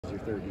Your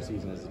third year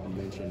season, as you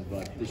mentioned,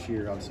 but this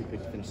year obviously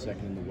picked to finish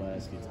second in the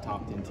West, get the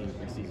top 10 team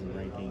preseason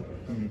ranking.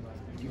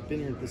 You've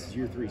been here, this is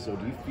year 3, so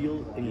do you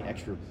feel any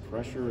extra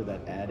pressure or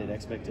that added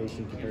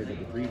expectation compared to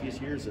the previous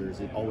years, or has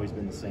it always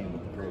been the same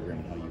with the program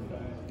and how you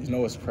felt? You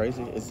know what's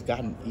crazy? It's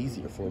gotten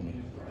easier for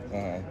me.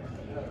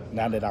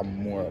 Now that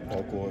I'm more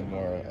vocal and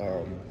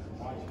more,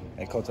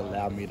 and coach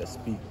allowed me to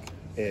speak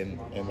and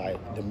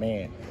like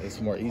demand,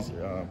 it's more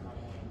easier.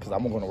 Because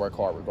I'm going to work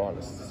hard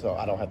regardless, so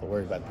I don't have to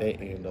worry about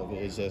that end of it.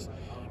 It's just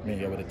being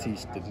able to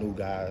teach the new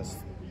guys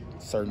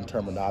certain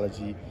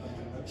terminology,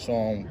 show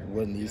them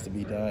what needs to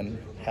be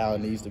done, how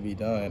it needs to be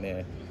done,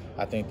 and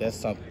I think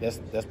that's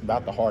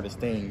about the hardest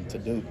thing to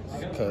do.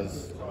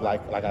 Because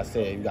like I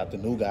said, you got the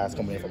new guys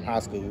coming in from high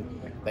school.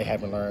 They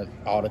haven't learned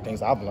all the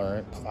things I've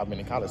learned. I've been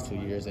in college 2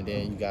 years, and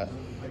then you got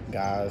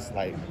guys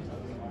like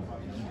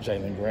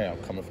Jalen Graham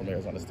coming from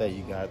Arizona State.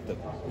 You got the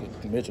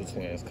Mitchell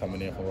twins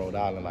coming in from Rhode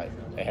Island. Like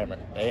they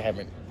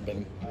haven't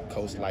been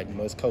coached like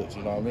most coach.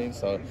 You know what I mean?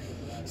 So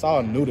it's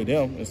all new to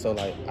them, and so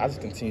like I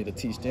just continue to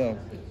teach them.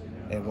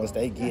 And once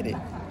they get it,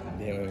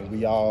 then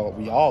we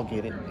all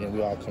get it, and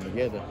we all come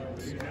together.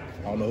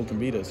 I don't know who can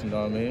beat us. You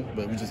know what I mean?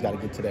 But we just got to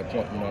get to that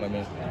point. You know what I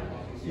mean?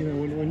 You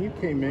know, when you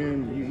came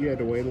in, you had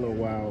to wait a little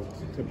while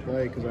to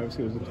play because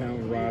obviously it was a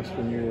talented roster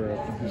and you were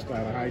just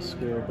out of high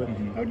school. But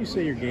how would you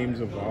say your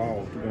game's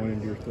evolved going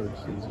into your third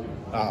season?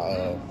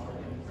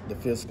 The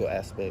physical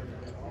aspect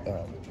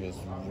was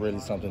really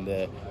something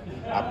that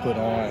I put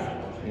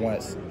on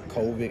once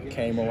COVID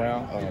came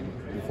around,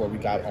 before we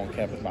got on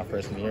campus my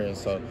freshman year. And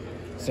so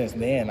since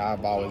then,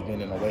 I've always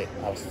been in the weight.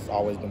 I've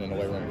always been in the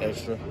weight room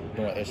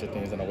doing extra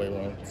things in the weight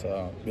room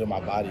to build my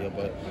body up.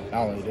 But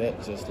not only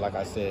that, just like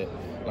I said,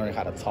 learning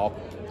how to talk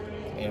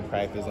in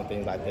practice and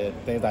things like that.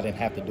 Things I didn't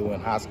have to do in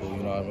high school,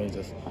 you know what I mean?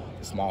 Just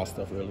small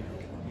stuff, really.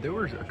 There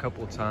were a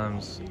couple of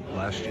times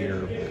last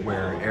year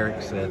where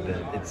Eric said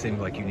that it seemed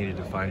like you needed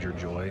to find your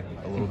joy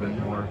a little bit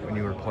more when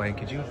you were playing.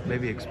 Could you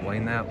maybe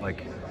explain that?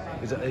 Like,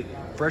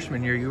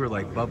 freshman year, you were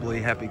like bubbly,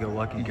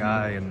 happy-go-lucky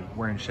guy and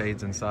wearing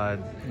shades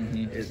inside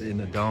in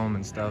the dome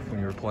and stuff when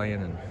you were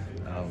playing. And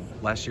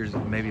last year's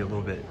maybe a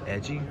little bit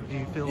edgy. Do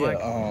you feel like?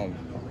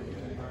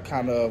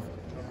 Kind of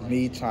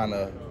me trying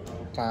to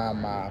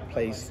find my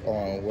place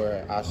on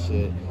where I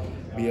should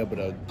be able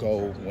to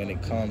go when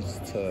it comes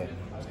to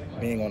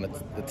being on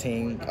the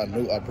team,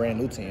 a brand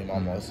new team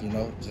almost, you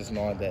know, just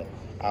knowing that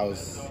I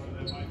was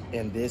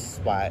in this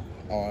spot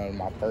on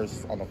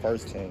the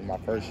first team, my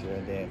first year,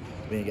 and then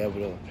being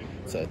able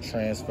to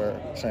transfer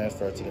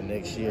to the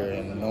next year,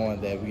 and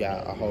knowing that we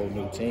got a whole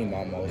new team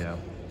almost. Yeah.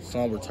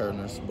 Some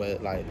returners,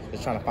 but like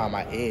just trying to find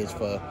my edge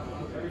for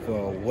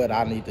what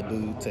I need to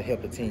do to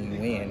help the team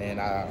win. And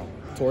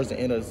towards the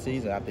end of the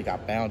season, I think I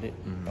found it.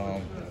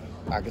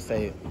 I could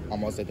say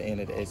almost at the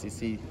end of the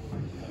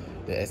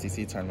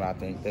SEC tournament, I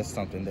think that's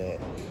something that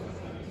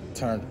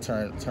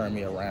turned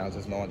me around,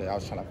 just knowing that I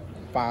was trying to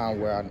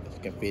find where I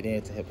can fit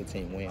in to help the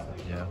team win.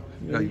 Yeah.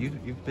 No,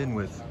 you've been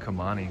with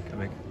Kamani. I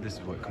mean, this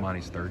is what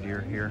Kamani's third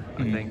year here,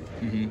 I think.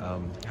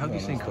 How have you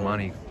seen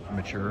Kamani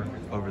mature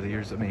over the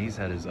years? I mean, he's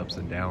had his ups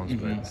and downs,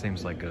 but it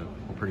seems like a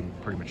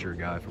pretty mature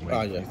guy from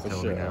what he's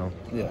telling me now.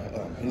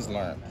 He's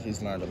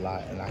learned a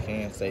lot, and I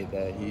can say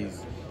that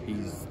he's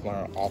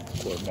learned off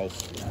the court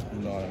mostly.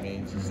 You know what I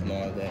mean? Just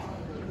knowing that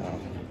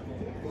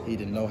he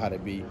didn't know how to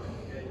be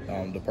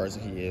the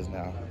person he is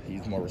now.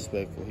 He's more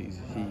respectful.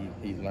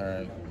 He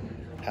learned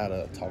how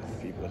to talk to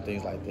people and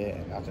things like that.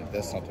 And I think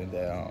that's something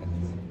that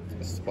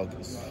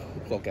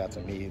spoke out to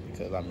me,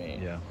 because I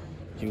mean,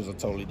 he was a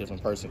totally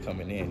different person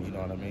coming in. You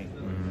know what I mean?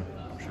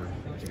 Sure.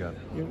 What you got?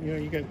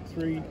 You got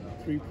three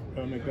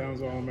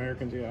McDonald's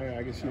All-Americans.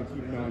 I guess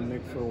you've known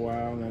Nick for a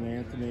while, and then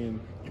Anthony and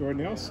Jordan.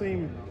 They all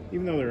seem,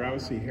 even though they're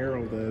obviously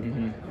heralded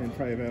and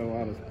probably have had a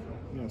lot of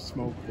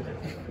smoke,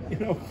 you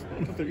know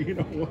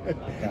what?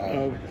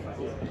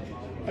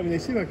 I mean, they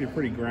seem like they're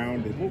pretty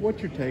grounded. What's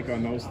your take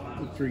on those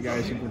three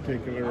guys in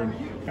particular, and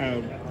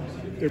how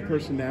their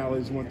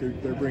personalities, and what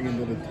they're bringing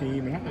to the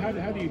team, and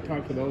how do you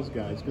talk to those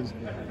guys? Because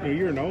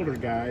you're an older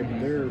guy, but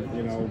they're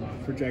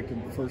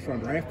projected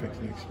first-round draft picks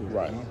next year.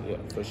 Right. Yeah,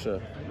 for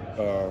sure.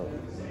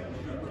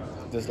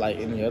 Just like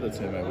any other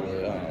team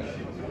everywhere,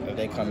 if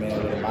they come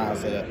in with a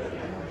mindset,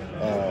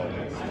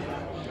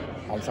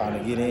 I'm trying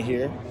to get in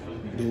here,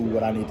 do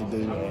what I need to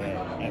do,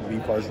 and be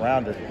first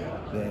rounder,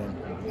 then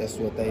that's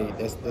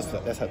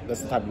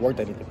the type of work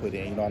they need to put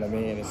in. You know what I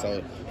mean? And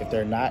so if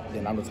they're not,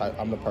 then I'm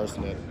the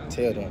person to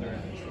tell them,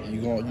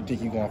 you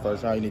think you're going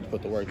first round, you need to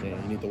put the work in.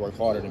 You need to work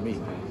harder than me,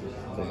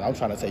 because I'm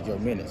trying to take your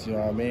minutes. You know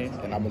what I mean?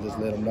 And I'm gonna just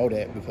let them know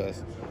that,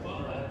 because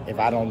if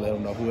I don't let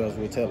them know, who else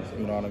will tell them?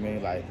 You know what I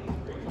mean? Like,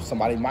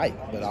 somebody might,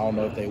 but I don't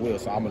know if they will.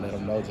 So I'm gonna let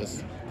them know,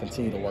 just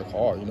continue to work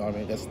hard. You know what I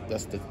mean?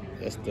 That's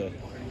the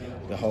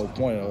whole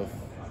point of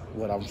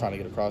what I'm trying to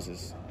get across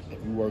is, if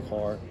you work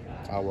hard,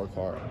 I work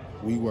hard,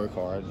 we work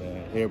hard,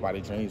 and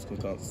everybody's dreams can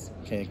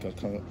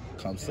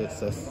become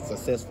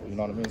successful. You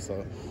know what I mean?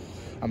 So,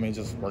 I mean,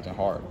 just working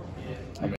hard.